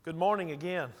Good morning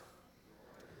again.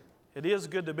 It is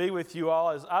good to be with you all.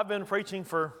 As I've been preaching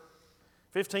for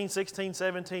 15, 16,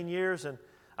 17 years, and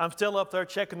I'm still up there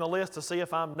checking the list to see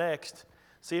if I'm next,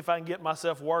 see if I can get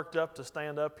myself worked up to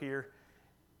stand up here.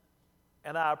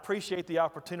 And I appreciate the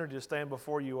opportunity to stand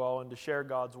before you all and to share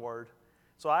God's Word.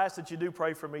 So I ask that you do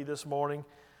pray for me this morning.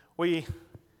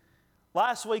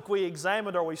 Last week we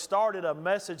started a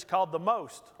message called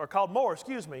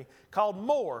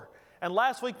More. And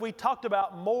last week we talked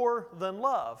about more than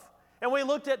love. And we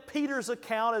looked at Peter's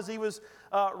account as he was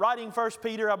writing 1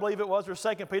 Peter, I believe it was, or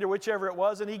 2 Peter, whichever it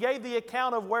was. And he gave the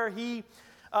account of where he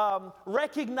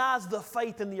recognized the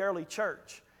faith in the early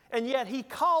church. And yet he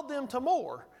called them to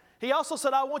more. He also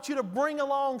said, I want you to bring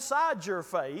alongside your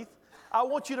faith. I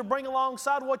want you to bring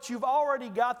alongside what you've already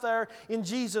got there in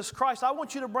Jesus Christ. I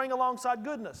want you to bring alongside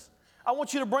goodness. I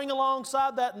want you to bring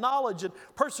alongside that knowledge and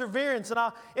perseverance. And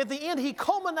at the end, he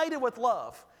culminated with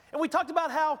love. And we talked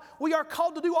about how we are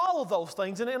called to do all of those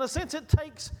things. And in a sense, it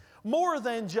takes more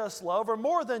than just love or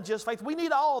more than just faith. We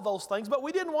need all of those things, but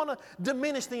we didn't want to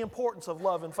diminish the importance of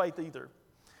love and faith either.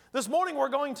 This morning, we're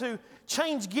going to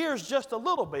change gears just a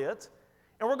little bit.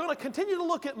 And we're going to continue to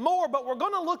look at more, but we're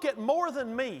going to look at more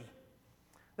than me.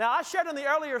 Now, I shared in the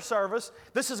earlier service,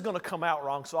 this is going to come out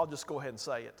wrong, so I'll just go ahead and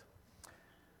say it.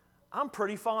 I'm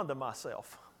pretty fond of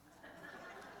myself.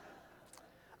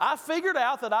 I figured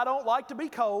out that I don't like to be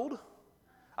cold.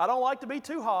 I don't like to be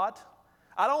too hot.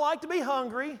 I don't like to be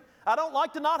hungry. I don't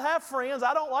like to not have friends.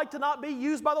 I don't like to not be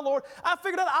used by the Lord. I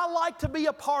figured out I like to be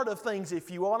a part of things, if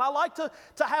you will, and I like to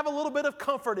have a little bit of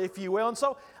comfort, if you will. And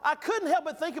so I couldn't help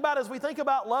but think about, as we think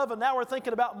about love, and now we're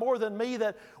thinking about more than me,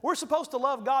 that we're supposed to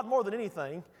love God more than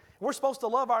anything. We're supposed to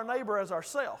love our neighbor as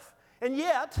ourselves. And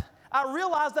yet, I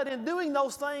realized that in doing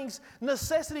those things,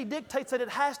 necessity dictates that it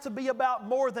has to be about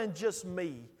more than just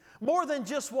me, more than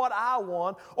just what I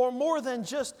want, or more than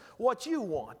just what you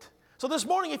want. So this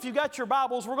morning, if you've got your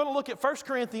Bibles, we're going to look at 1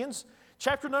 Corinthians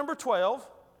chapter number 12.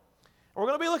 We're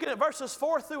going to be looking at verses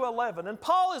 4 through 11. And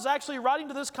Paul is actually writing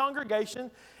to this congregation,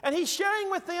 and he's sharing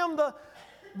with them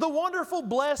the wonderful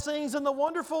blessings and the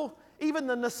wonderful, even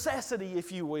the necessity,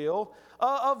 if you will,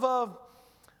 of a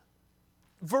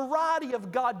variety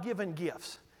of God-given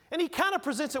gifts. And he kind of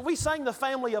presents it, we sang the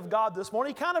family of God this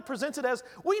morning, he kind of presents it as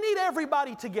we need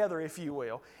everybody together, if you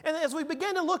will. And as we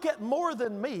begin to look at more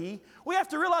than me, we have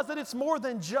to realize that it's more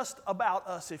than just about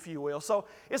us, if you will. So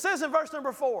it says in verse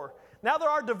number 4, now there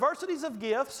are diversities of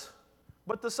gifts,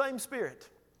 but the same Spirit.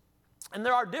 And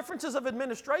there are differences of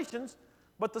administrations,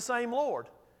 but the same Lord.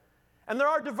 And there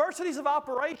are diversities of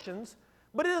operations,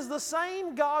 but it is the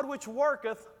same God which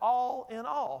worketh all in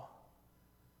all.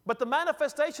 But the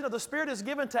manifestation of the Spirit is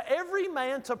given to every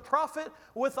man to profit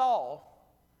withal.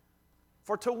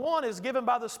 For to one is given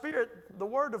by the Spirit the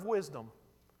word of wisdom,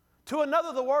 to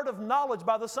another the word of knowledge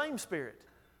by the same Spirit,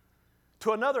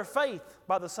 to another faith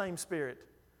by the same Spirit,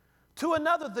 to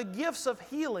another the gifts of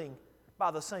healing by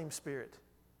the same Spirit,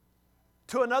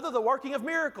 to another the working of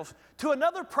miracles, to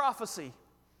another prophecy,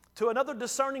 to another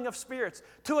discerning of spirits,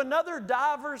 to another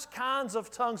divers kinds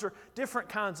of tongues or different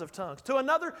kinds of tongues, to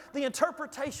another the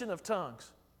interpretation of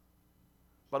tongues.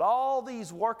 But all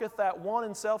these worketh that one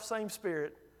and selfsame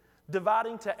Spirit,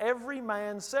 dividing to every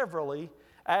man severally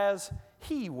as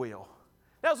he will.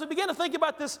 Now, as we begin to think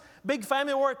about this big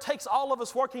family where it takes all of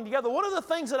us working together, one of the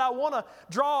things that I want to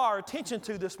draw our attention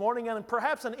to this morning, and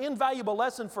perhaps an invaluable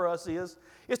lesson for us is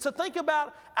to think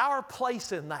about our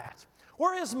place in that.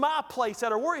 Where is my place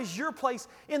at, or where is your place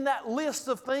in that list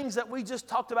of things that we just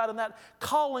talked about in that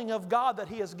calling of God that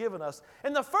He has given us?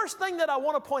 And the first thing that I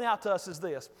want to point out to us is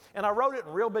this, and I wrote it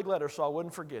in real big letters so I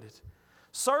wouldn't forget it.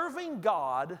 Serving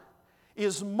God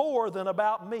is more than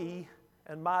about me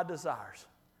and my desires.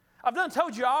 I've done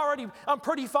told you I'm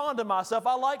pretty fond of myself.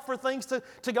 I like for things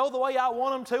to go the way I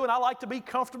want them to, and I like to be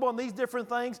comfortable in these different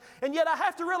things. And yet I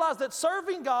have to realize that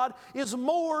serving God is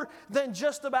more than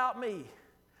just about me.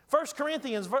 1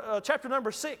 Corinthians chapter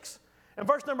number 6 and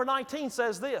verse number 19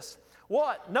 says this,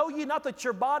 what? Know ye not that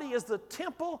your body is the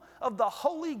temple of the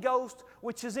Holy Ghost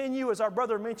which is in you, as our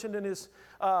brother mentioned in his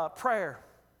prayer,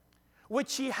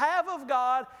 which ye have of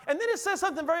God. And then it says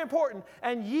something very important,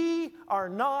 and ye are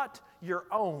not your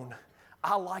own.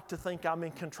 I like to think I'm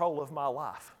in control of my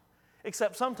life.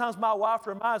 Except sometimes my wife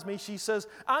reminds me, she says,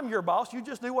 I'm your boss, you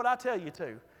just do what I tell you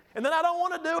to. And then I don't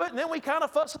want to do it, and then we kind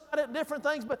of fuss about it and different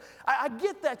things, but I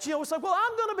get that. You know, it's like, well,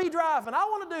 I'm going to be driving. I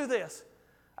want to do this.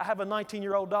 I have a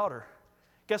 19-year-old daughter.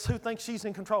 Guess who thinks she's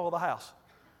in control of the house?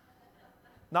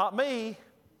 Not me.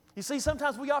 You see,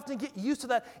 sometimes we often get used to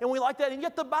that, and we like that, and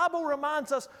yet the Bible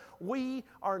reminds us we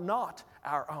are not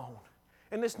our own.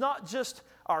 And it's not just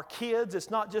our kids, it's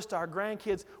not just our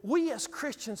grandkids. We as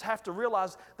Christians have to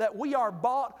realize that we are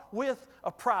bought with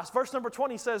a price. Verse number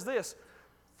 20 says this,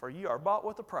 "For you are bought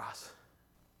with a price."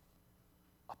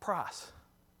 A price.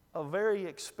 A very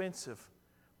expensive,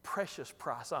 precious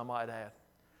price, I might add.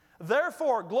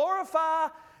 "Therefore, glorify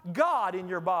God in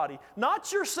your body."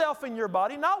 Not yourself in your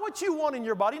body, not what you want in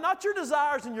your body, not your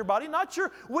desires in your body, not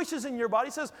your wishes in your body.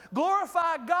 It says,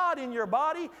 glorify God in your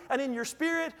body and in your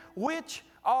spirit, which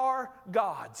are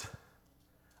God's.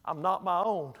 I'm not my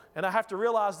own. And I have to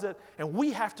realize that, and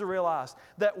we have to realize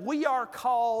that we are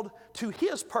called to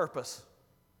His purpose.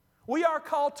 We are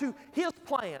called to His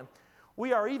plan.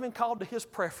 We are even called to His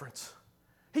preference.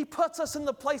 He puts us in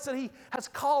the place that He has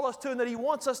called us to and that He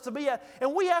wants us to be at.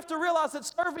 And we have to realize that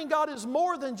serving God is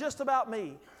more than just about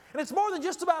me. And it's more than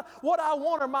just about what I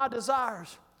want or my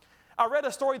desires. I read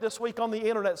a story this week on the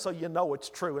internet, so you know it's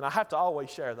true. And I have to always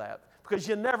share that because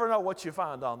you never know what you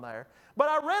find on there. But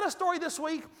I read a story this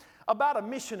week about a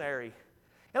missionary.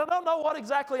 And I don't know what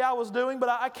exactly I was doing, but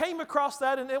I came across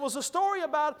that. And it was a story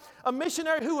about a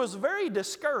missionary who was very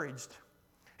discouraged.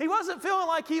 He wasn't feeling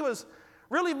like he was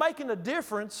really making a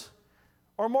difference,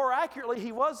 or more accurately,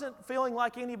 he wasn't feeling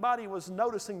like anybody was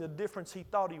noticing the difference he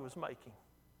thought he was making.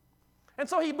 And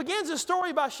so he begins his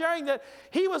story by sharing that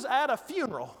he was at a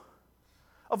funeral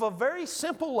of a very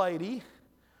simple lady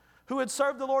who had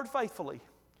served the Lord faithfully.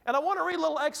 And I want to read a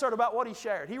little excerpt about what he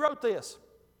shared. He wrote this,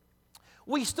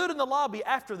 "We stood in the lobby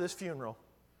after this funeral.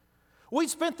 We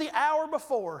spent the hour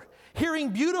before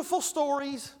hearing beautiful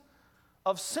stories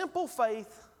of simple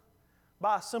faith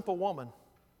by a simple woman.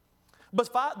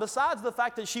 Besides the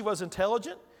fact that she was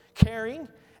intelligent, caring,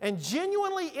 and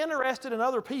genuinely interested in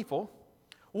other people,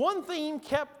 one theme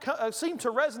seemed to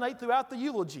resonate throughout the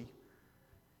eulogy.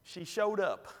 She showed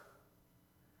up."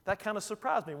 That kind of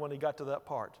surprised me when he got to that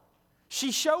part.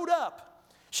 She showed up.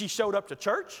 She showed up to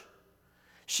church.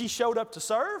 She showed up to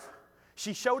serve.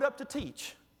 She showed up to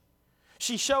teach.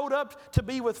 She showed up to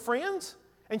be with friends,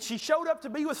 and she showed up to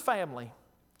be with family.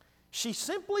 She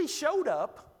simply showed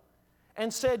up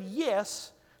and said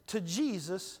yes to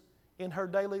Jesus in her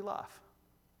daily life.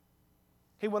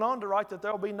 He went on to write that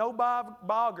there will be no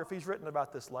biographies written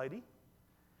about this lady.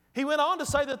 He went on to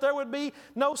say that there would be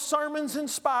no sermons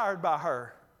inspired by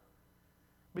her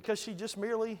because she just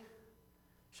merely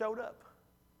showed up.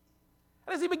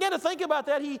 And as he began to think about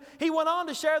that, he went on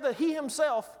to share that he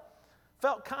himself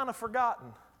felt kind of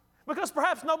forgotten because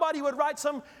perhaps nobody would write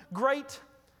some great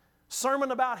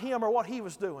sermon about him or what he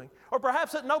was doing. Or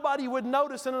perhaps that nobody would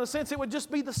notice, and in a sense it would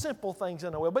just be the simple things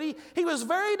in a way. But he was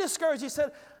very discouraged. He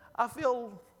said, "I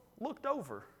feel looked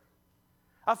over.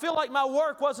 I feel like my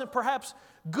work wasn't perhaps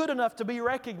good enough to be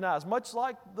recognized," much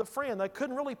like the friend. They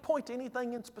couldn't really point to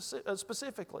anything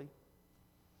specifically.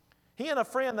 He and a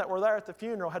friend that were there at the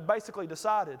funeral had basically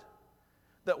decided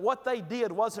that what they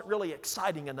did wasn't really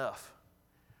exciting enough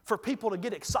for people to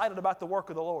get excited about the work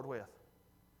of the Lord with.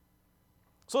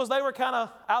 So as they were kind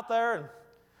of out there in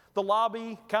the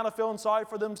lobby, kind of feeling sorry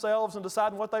for themselves and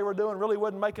deciding what they were doing really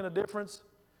wasn't making a difference,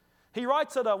 he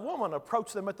writes that a woman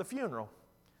approached them at the funeral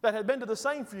that had been to the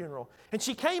same funeral. And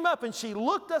she came up and she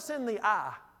looked us in the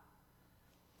eye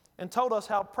and told us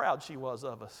how proud she was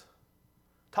of us,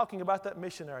 talking about that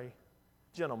missionary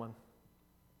gentleman,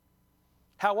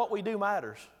 how what we do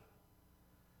matters,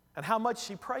 and how much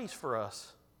she prays for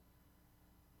us,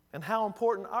 and how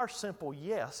important our simple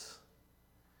yes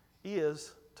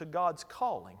is to God's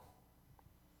calling.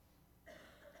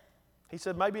 He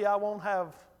said, "Maybe I won't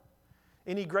have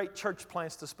any great church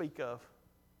plans to speak of."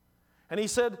 And he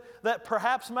said that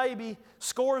perhaps maybe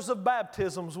scores of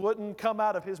baptisms wouldn't come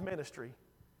out of his ministry.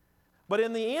 But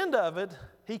in the end of it,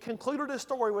 he concluded his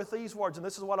story with these words, and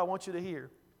this is what I want you to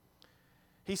hear.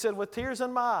 He said, "With tears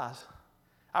in my eyes,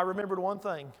 I remembered one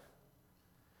thing.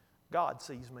 God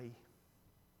sees me."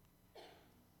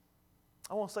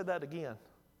 I want to say that again.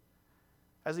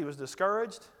 As he was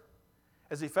discouraged,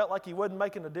 as he felt like he wasn't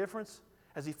making a difference,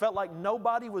 as he felt like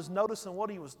nobody was noticing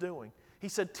what he was doing, he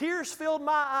said, "Tears filled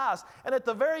my eyes." And at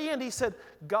the very end, he said,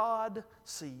 "God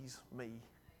sees me."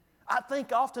 I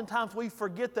think oftentimes we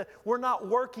forget that we're not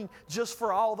working just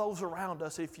for all those around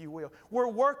us, if you will. We're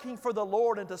working for the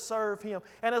Lord and to serve Him.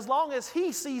 And as long as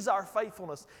He sees our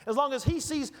faithfulness, as long as He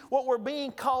sees what we're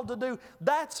being called to do,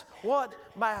 that's what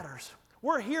matters.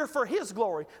 We're here for His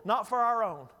glory, not for our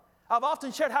own. I've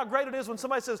often shared how great it is when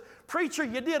somebody says, "Preacher,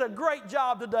 you did a great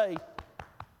job today."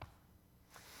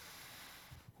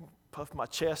 Puff my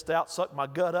chest out, suck my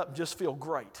gut up, and just feel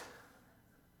great.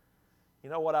 You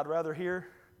know what I'd rather hear?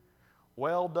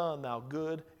 "Well done, thou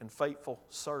good and faithful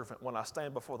servant," when I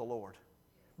stand before the Lord.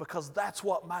 because that's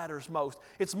what matters most.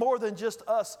 It's more than just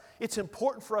us. It's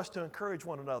important for us to encourage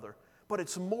one another, but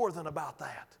it's more than about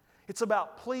that. It's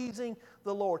about pleasing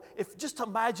the Lord. Just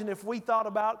imagine if we thought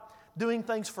about doing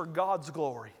things for God's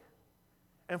glory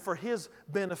and for His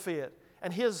benefit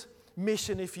and His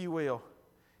mission, if you will.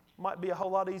 It might be a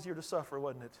whole lot easier to suffer,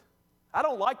 wouldn't it? I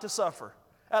don't like to suffer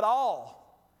at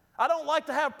all. I don't like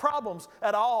to have problems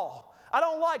at all. I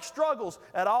don't like struggles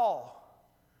at all.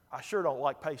 I sure don't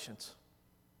like patience.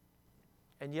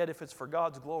 And yet, if it's for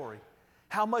God's glory,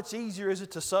 how much easier is it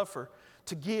to suffer,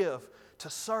 to give, to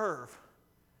serve,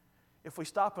 if we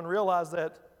stop and realize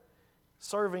that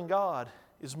serving God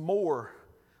is more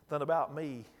than about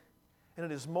me, and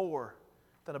it is more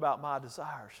than about my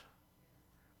desires.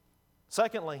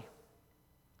 Secondly,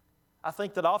 I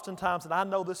think that oftentimes, and I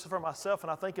know this for myself, and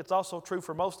I think it's also true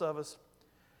for most of us,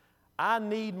 I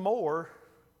need more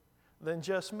than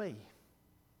just me.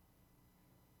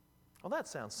 Well, that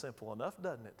sounds simple enough,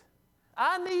 doesn't it?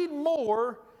 I need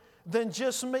more than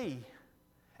just me.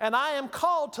 And I am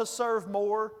called to serve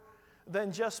more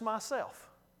than just myself.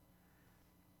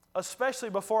 Especially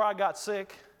before I got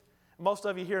sick. Most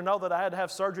of you here know that I had to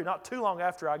have surgery not too long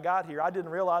after I got here. I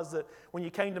didn't realize that when you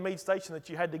came to Meade Station that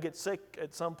you had to get sick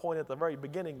at some point at the very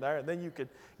beginning there, and then you could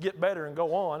get better and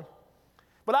go on.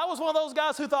 But I was one of those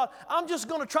guys who thought, I'm just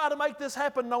going to try to make this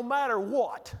happen no matter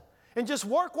what. And just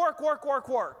work.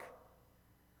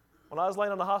 When I was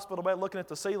laying on the hospital bed looking at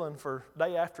the ceiling for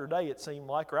day after day, it seemed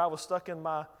like, or I was stuck in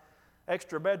my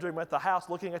extra bedroom at the house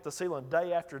looking at the ceiling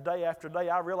day after day after day,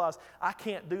 I realized I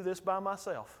can't do this by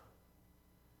myself.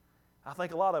 I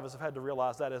think a lot of us have had to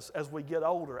realize that as we get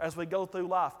older, as we go through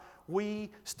life,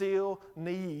 we still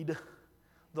need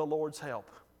the Lord's help.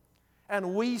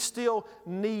 And we still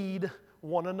need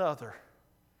one another.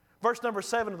 Verse number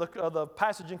 7 of the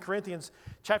passage in Corinthians,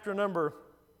 chapter number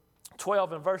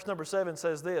 12 and verse number 7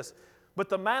 says this, but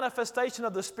the manifestation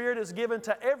of the Spirit is given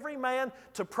to every man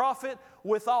to profit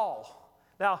withal.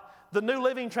 Now, the New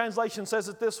Living Translation says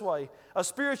it this way, a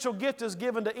spiritual gift is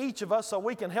given to each of us so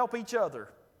we can help each other.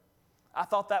 I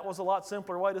thought that was a lot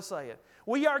simpler way to say it.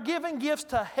 We are given gifts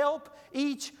to help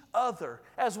each other.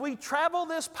 As we travel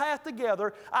this path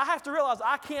together, I have to realize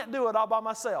I can't do it all by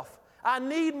myself. I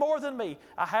need more than me.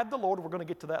 I have the Lord. We're going to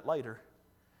get to that later.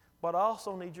 But I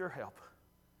also need your help.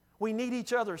 We need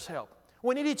each other's help.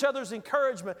 We need each other's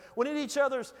encouragement. We need each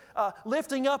other's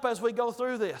lifting up as we go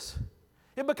through this.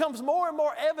 It becomes more and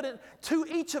more evident to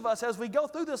each of us as we go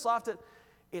through this life that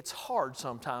it's hard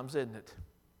sometimes, isn't it?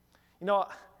 You know,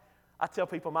 I tell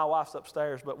people my wife's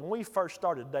upstairs, but when we first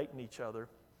started dating each other,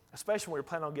 especially when we were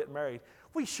planning on getting married,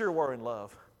 we sure were in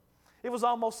love. It was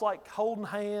almost like holding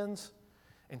hands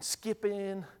and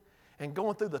skipping and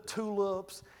going through the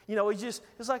tulips. You know, it's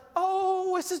like,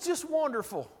 oh, this is just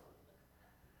wonderful.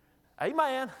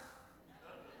 Amen.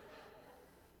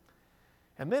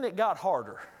 And then it got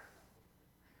harder.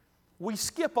 We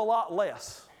skip a lot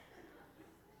less.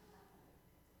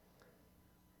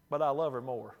 But I love her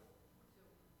more.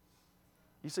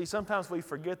 You see, sometimes we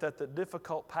forget that the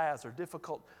difficult paths or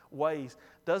difficult ways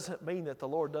doesn't mean that the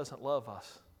Lord doesn't love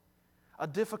us. A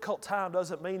difficult time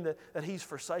doesn't mean that He's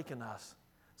forsaken us.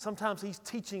 Sometimes He's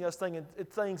teaching us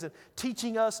things and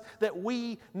teaching us that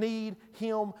we need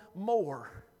Him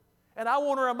more. And I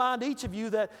want to remind each of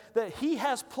you that He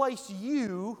has placed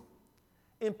you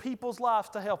in people's lives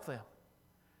to help them.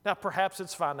 Now, perhaps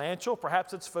it's financial,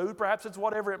 perhaps it's food, perhaps it's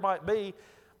whatever it might be,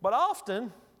 but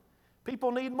often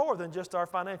people need more than just our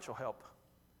financial help.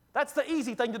 That's the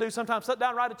easy thing to do sometimes, sit down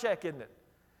and write a check, isn't it?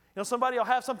 You know, somebody will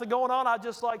have something going on.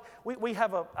 We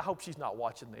have I hope she's not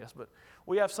watching this, but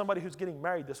we have somebody who's getting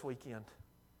married this weekend.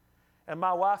 And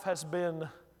my wife has been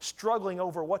struggling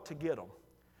over what to get them.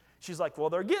 She's like, well,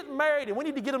 they're getting married and we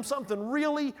need to get them something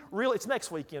really, it's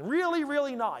next weekend, really,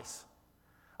 really nice.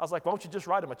 I was like, why don't you just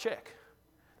write them a check?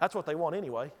 That's what they want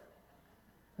anyway.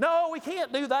 No, we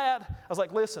can't do that. I was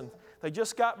like, listen, they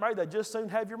just got married. They just soon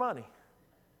have your money.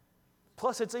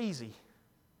 Plus, it's easy.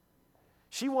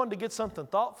 She wanted to get something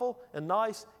thoughtful and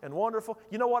nice and wonderful.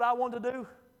 You know what I wanted to do?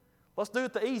 Let's do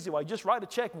it the easy way. Just write a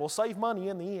check and we'll save money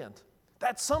in the end.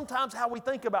 That's sometimes how we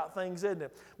think about things, isn't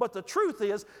it? But the truth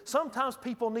is, sometimes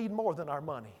people need more than our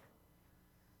money.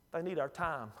 They need our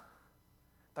time.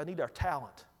 They need our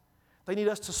talent. They need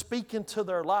us to speak into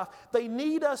their life. They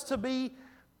need us to be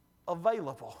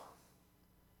available.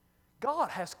 God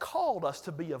has called us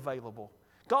to be available.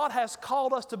 God has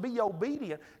called us to be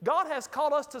obedient. God has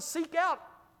called us to seek out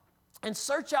and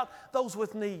search out those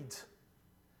with needs.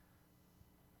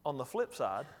 On the flip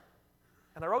side,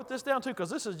 and I wrote this down too because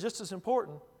this is just as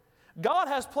important, God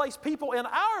has placed people in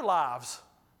our lives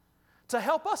to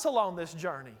help us along this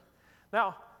journey.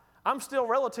 Now, I'm still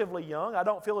relatively young. I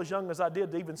don't feel as young as I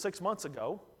did even 6 months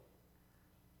ago.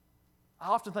 I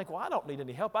often think, well, I don't need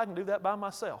any help. I can do that by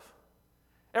myself.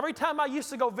 Every time I used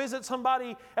to go visit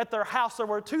somebody at their house, there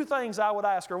were two things I would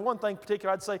ask, or one thing in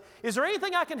particular. I'd say, is there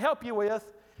anything I can help you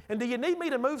with? And do you need me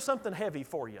to move something heavy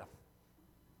for you?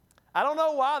 I don't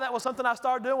know why. That was something I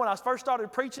started doing when I first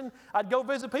started preaching. I'd go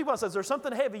visit people. I said, is there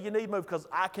something heavy you need moved? Because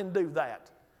I can do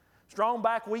that. Strong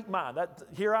back, weak mind.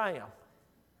 Here I am.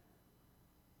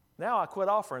 Now I quit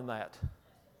offering that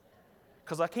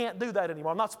because I can't do that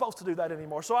anymore. I'm not supposed to do that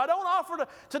anymore. So I don't offer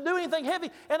to do anything heavy.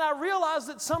 And I realize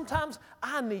that sometimes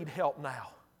I need help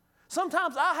now.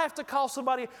 Sometimes I have to call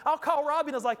somebody. I'll call Robbie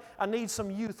and it's like, I need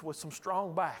some youth with some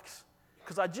strong backs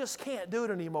because I just can't do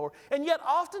it anymore. And yet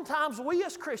oftentimes we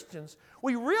as Christians,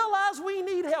 we realize we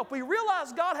need help. We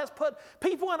realize God has put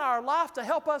people in our life to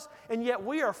help us, and yet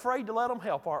we are afraid to let them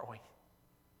help, aren't we?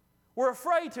 We're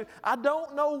afraid to. I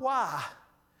don't know why.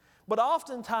 But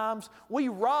oftentimes, we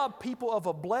rob people of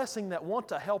a blessing that want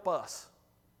to help us.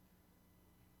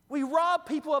 We rob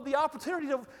people of the opportunity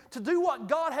to do what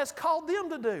God has called them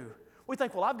to do. We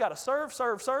think, well, I've got to serve.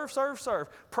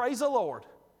 Praise the Lord.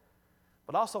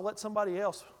 But also let somebody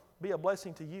else be a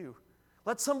blessing to you.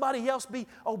 Let somebody else be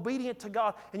obedient to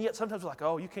God. And yet sometimes we're like,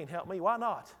 oh, you can't help me. Why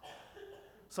not?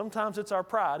 Sometimes it's our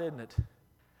pride, isn't it?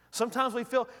 Sometimes we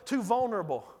feel too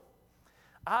vulnerable.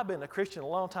 I've been a Christian a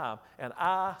long time, and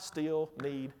I still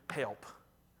need help.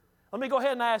 Let me go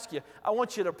ahead and ask you, I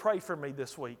want you to pray for me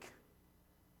this week.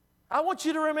 I want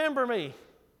you to remember me.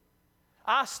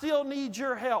 I still need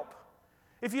your help.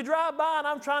 If you drive by and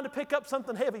I'm trying to pick up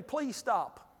something heavy, please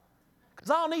stop. Because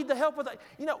I'll need the help with that.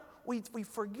 You know, we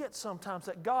forget sometimes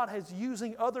that God is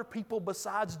using other people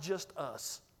besides just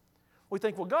us. We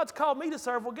think, well, God's called me to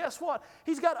serve. Well, guess what?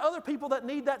 He's got other people that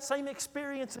need that same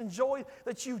experience and joy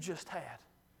that you just had.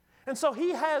 And so He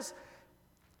has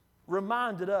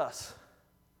reminded us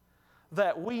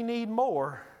that we need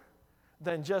more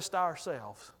than just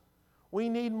ourselves. We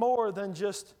need more than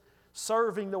just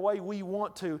serving the way we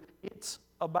want to. It's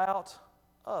about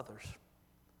others.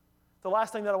 The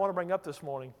last thing that I want to bring up this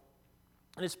morning,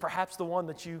 and it's perhaps the one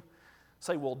that you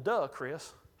say, well, duh,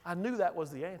 Chris. I knew that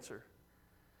was the answer.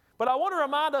 But I want to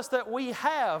remind us that we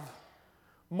have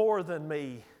more than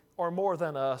me or more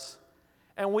than us,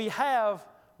 and we have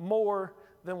more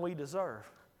than we deserve.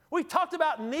 We've talked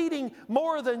about needing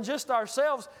more than just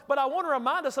ourselves, but I want to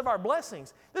remind us of our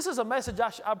blessings. This is a message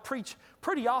I preach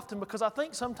pretty often because I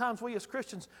think sometimes we as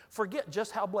Christians forget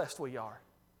just how blessed we are.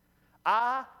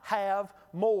 I have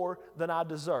more than I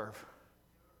deserve.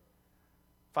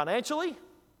 Financially,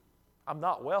 I'm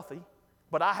not wealthy,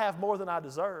 but I have more than I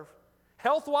deserve.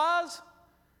 Health-wise,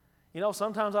 you know,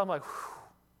 sometimes I'm like,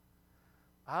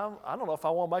 I don't know if I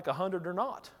want to make 100 or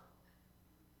not.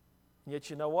 Yet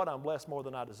you know what? I'm blessed more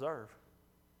than I deserve.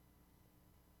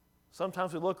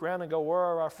 Sometimes we look around and go, where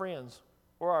are our friends?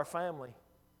 Where are our family?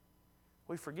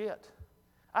 We forget.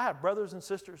 I have brothers and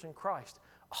sisters in Christ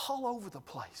all over the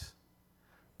place.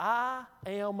 I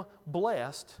am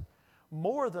blessed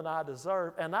more than I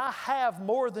deserve, and I have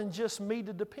more than just me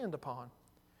to depend upon.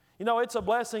 You know, it's a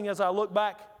blessing as I look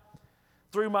back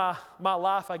through my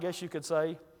life, I guess you could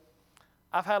say.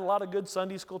 I've had a lot of good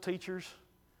Sunday school teachers.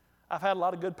 I've had a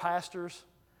lot of good pastors.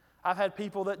 I've had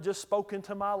people that just spoke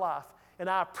into my life, and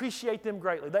I appreciate them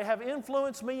greatly. They have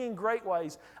influenced me in great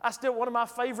ways. One of my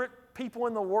favorite people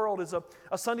in the world is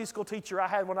a Sunday school teacher I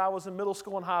had when I was in middle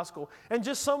school and high school, and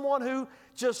just someone who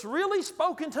just really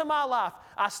spoke into my life.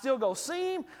 I still go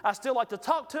see him. I still like to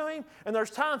talk to him, and there's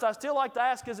times I still like to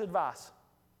ask his advice.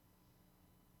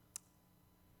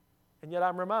 And yet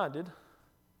I'm reminded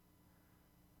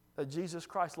that Jesus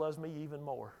Christ loves me even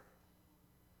more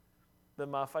than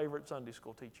my favorite Sunday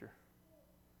school teacher.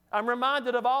 I'm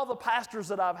reminded of all the pastors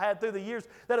that I've had through the years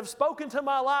that have spoken to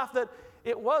my life, that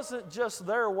it wasn't just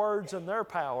their words and their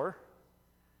power,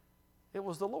 it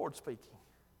was the Lord speaking.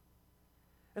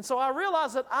 And so I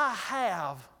realize that I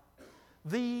have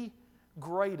the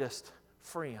greatest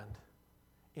friend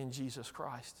in Jesus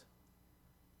Christ.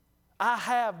 I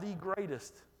have the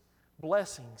greatest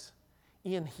blessings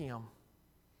in Him.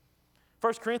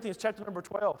 1 Corinthians chapter number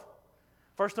 12.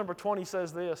 Verse number 20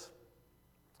 says this,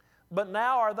 but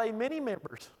now are they many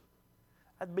members?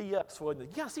 That'd be us, wouldn't it?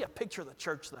 You got to see a picture of the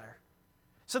church there.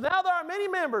 So now there are many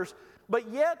members,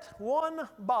 but yet one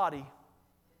body.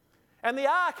 And the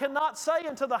eye cannot say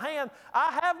unto the hand,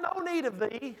 I have no need of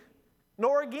thee,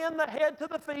 nor again the head to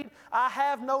the feet, I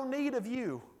have no need of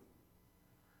you.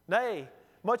 Nay,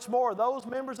 much more, those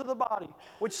members of the body,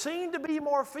 which seem to be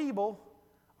more feeble,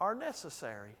 are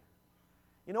necessary.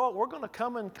 You know what? We're going to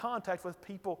come in contact with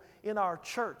people in our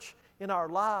church in our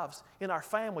lives, in our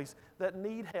families that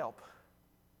need help.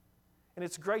 And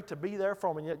it's great to be there for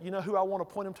them. And yet, you know who I want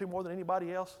to point them to more than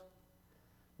anybody else?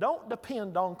 Don't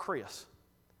depend on Chris.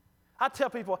 I tell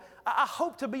people, I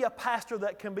hope to be a pastor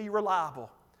that can be reliable.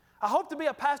 I hope to be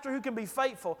a pastor who can be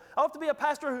faithful. I hope to be a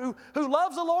pastor who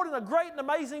loves the Lord in a great and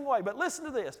amazing way. But listen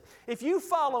to this. If you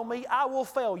follow me, I will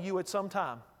fail you at some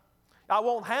time. I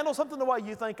won't handle something the way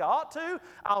you think I ought to.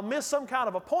 I'll miss some kind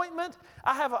of appointment.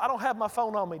 I don't have my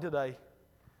phone on me today.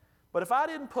 But if I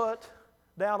didn't put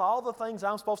down all the things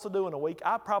I'm supposed to do in a week,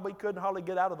 I probably couldn't hardly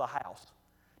get out of the house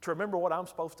to remember what I'm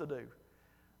supposed to do.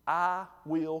 I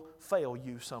will fail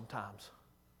you sometimes.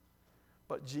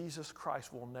 But Jesus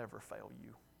Christ will never fail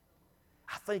you.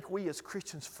 I think we as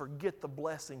Christians forget the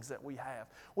blessings that we have.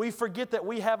 We forget that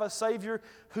we have a Savior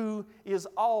who is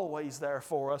always there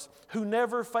for us, who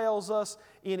never fails us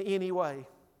in any way.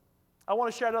 I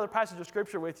want to share another passage of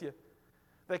Scripture with you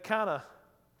that kind of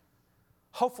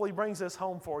hopefully brings this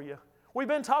home for you. We've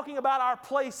been talking about our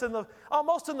place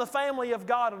almost in the family of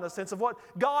God, in a sense of what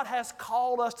God has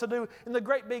called us to do in the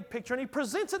great big picture. And He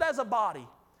presents it as a body.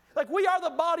 Like we are the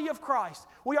body of Christ.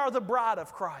 We are the bride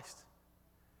of Christ.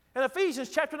 In Ephesians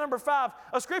chapter number 5,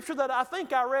 a scripture that I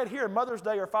think I read here Mother's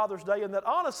Day or Father's Day, and that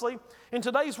honestly, in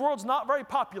today's world, is not very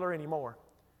popular anymore.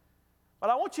 But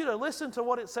I want you to listen to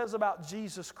what it says about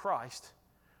Jesus Christ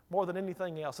more than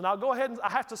anything else. And I'll go ahead and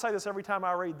I have to say this every time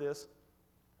I read this,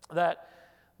 that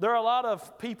there are a lot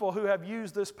of people who have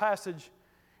used this passage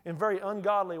in very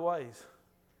ungodly ways.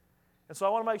 And so I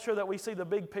want to make sure that we see the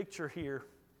big picture here.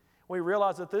 We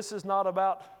realize that this is not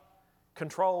about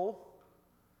control.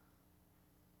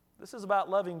 This is about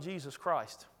loving Jesus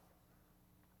Christ,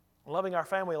 loving our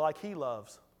family like He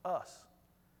loves us.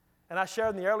 And I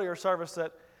shared in the earlier service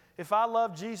that if I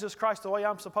love Jesus Christ the way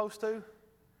I'm supposed to,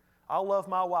 I'll love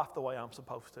my wife the way I'm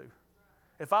supposed to.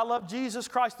 If I love Jesus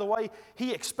Christ the way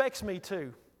He expects me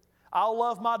to, I'll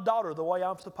love my daughter the way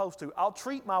I'm supposed to. I'll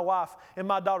treat my wife and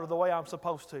my daughter the way I'm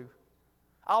supposed to.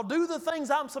 I'll do the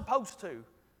things I'm supposed to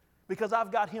because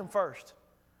I've got Him first.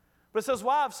 But it says,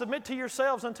 wives, submit to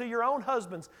yourselves unto your own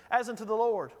husbands as unto the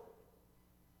Lord.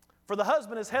 For the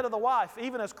husband is head of the wife,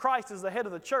 even as Christ is the head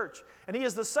of the church, and He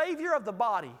is the Savior of the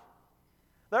body.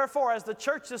 Therefore, as the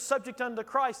church is subject unto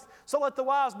Christ, so let the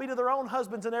wives be to their own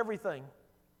husbands in everything.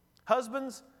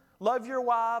 Husbands, love your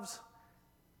wives,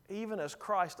 even as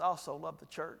Christ also loved the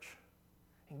church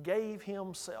and gave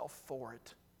Himself for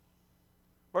it.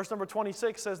 Verse number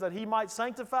 26 says that He might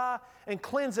sanctify and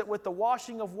cleanse it with the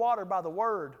washing of water by the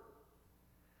word,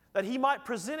 that He might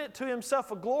present it to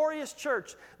Himself a glorious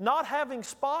church, not having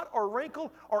spot or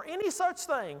wrinkle or any such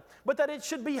thing, but that it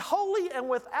should be holy and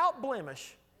without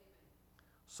blemish.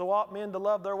 So ought men to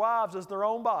love their wives as their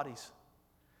own bodies.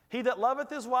 He that loveth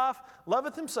his wife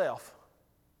loveth himself.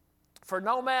 For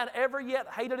no man ever yet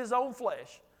hated his own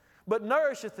flesh, but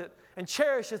nourisheth it and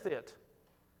cherisheth it.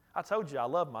 I told you I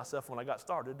loved myself when I got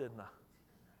started, didn't I?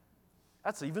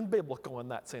 That's even biblical in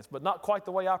that sense, but not quite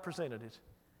the way I presented it.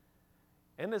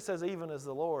 And it says, even as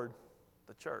the Lord,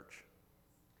 the church.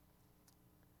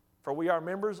 For we are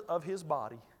members of His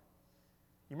body.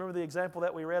 You remember the example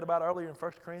that we read about earlier in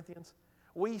 1 Corinthians?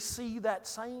 We see that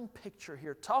same picture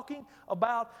here, talking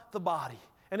about the body.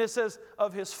 And it says,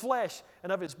 of His flesh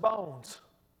and of His bones.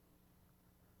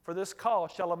 For this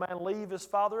cause shall a man leave his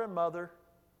father and mother,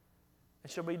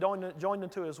 and shall be joined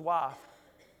unto his wife.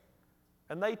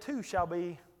 And they two shall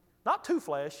be, not two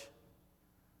flesh,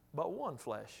 but one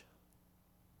flesh.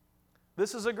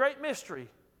 This is a great mystery,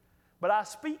 but I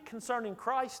speak concerning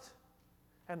Christ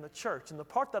and the church. And the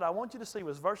part that I want you to see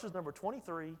was verses number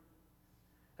 23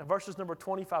 and verses number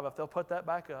 25, if they'll put that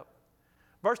back up.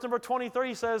 Verse number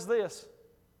 23 says this,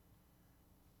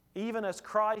 even as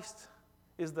Christ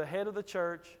is the head of the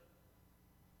church,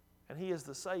 and He is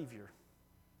the Savior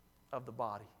of the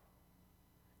body.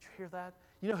 Did you hear that?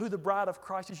 You know who the bride of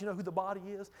Christ is? You know who the body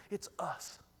is? It's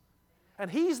us. And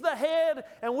He's the head,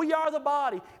 and we are the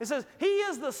body. It says, He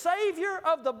is the Savior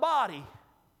of the body.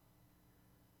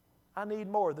 I need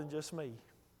more than just me.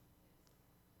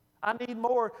 I need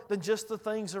more than just the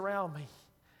things around me.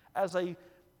 As a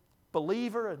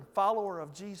believer and follower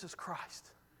of Jesus Christ,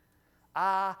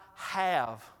 I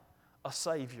have a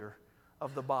Savior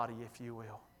of the body, if you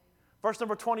will. Verse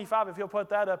number 25, if you'll put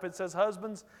that up, it says,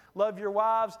 husbands, love your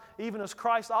wives, even as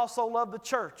Christ also loved the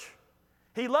church.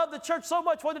 He loved the church so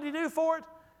much, what did He do for it?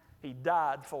 He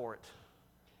died for it.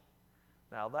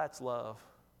 Now that's love.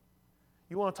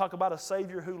 You want to talk about a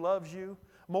Savior who loves you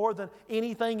more than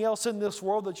anything else in this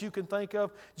world that you can think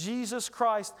of? Jesus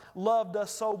Christ loved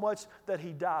us so much that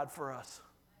He died for us.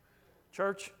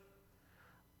 Church,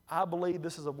 I believe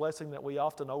this is a blessing that we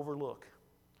often overlook.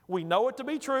 We know it to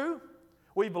be true.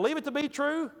 We believe it to be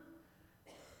true.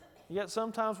 Yet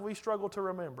sometimes we struggle to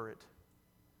remember it.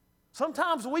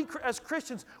 Sometimes we, as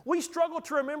Christians, we struggle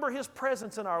to remember His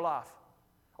presence in our life.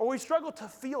 Or we struggle to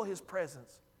feel His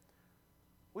presence.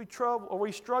 We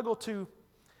struggle to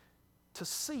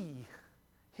see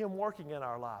Him working in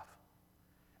our life.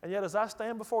 And yet as I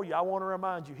stand before you, I want to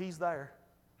remind you He's there.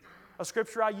 A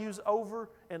scripture I use over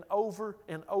and over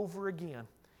and over again.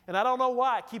 And I don't know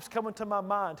why it keeps coming to my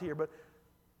mind here, but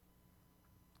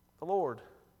the Lord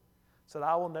said,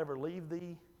 I will never leave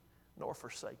thee nor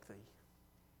forsake thee.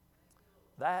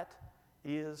 That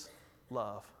is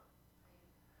love.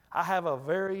 I have a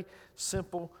very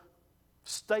simple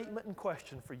statement and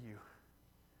question for you.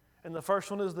 And the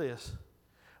first one is this.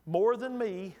 More than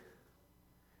me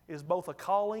is both a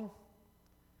calling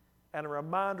and a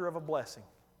reminder of a blessing.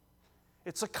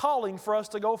 It's a calling for us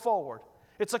to go forward.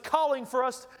 It's a calling for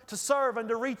us to serve and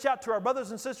to reach out to our brothers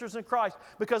and sisters in Christ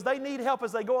because they need help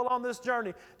as they go along this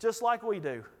journey just like we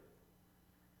do.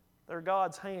 They're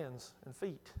God's hands and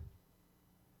feet.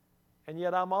 And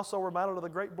yet I'm also reminded of the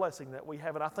great blessing that we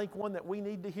have, and I think one that we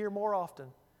need to hear more often.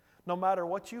 No matter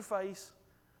what you face,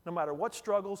 no matter what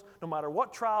struggles, no matter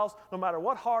what trials, no matter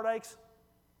what heartaches,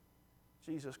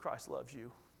 Jesus Christ loves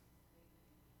you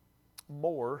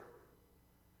more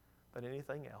than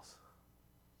anything else.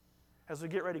 As we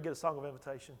get ready to get a song of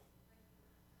invitation,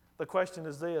 the question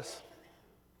is this: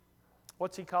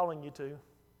 what's He calling you to?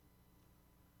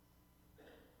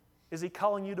 Is He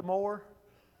calling you to more?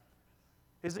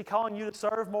 Is He calling you to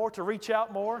serve more, to reach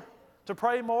out more, to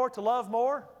pray more, to love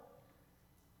more?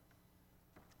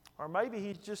 Or maybe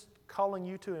He's just calling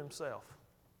you to Himself.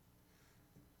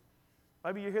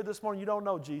 Maybe you're here this morning, you don't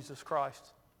know Jesus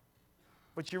Christ,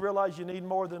 but you realize you need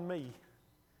more than me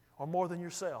or more than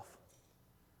yourself.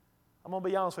 I'm going to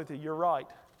be honest with you, you're right.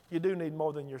 You do need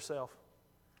more than yourself.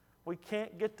 We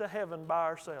can't get to heaven by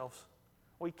ourselves.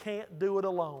 We can't do it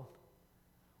alone.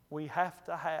 We have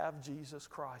to have Jesus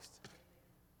Christ.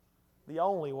 The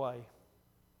only way.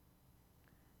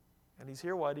 And He's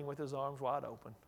here waiting with His arms wide open.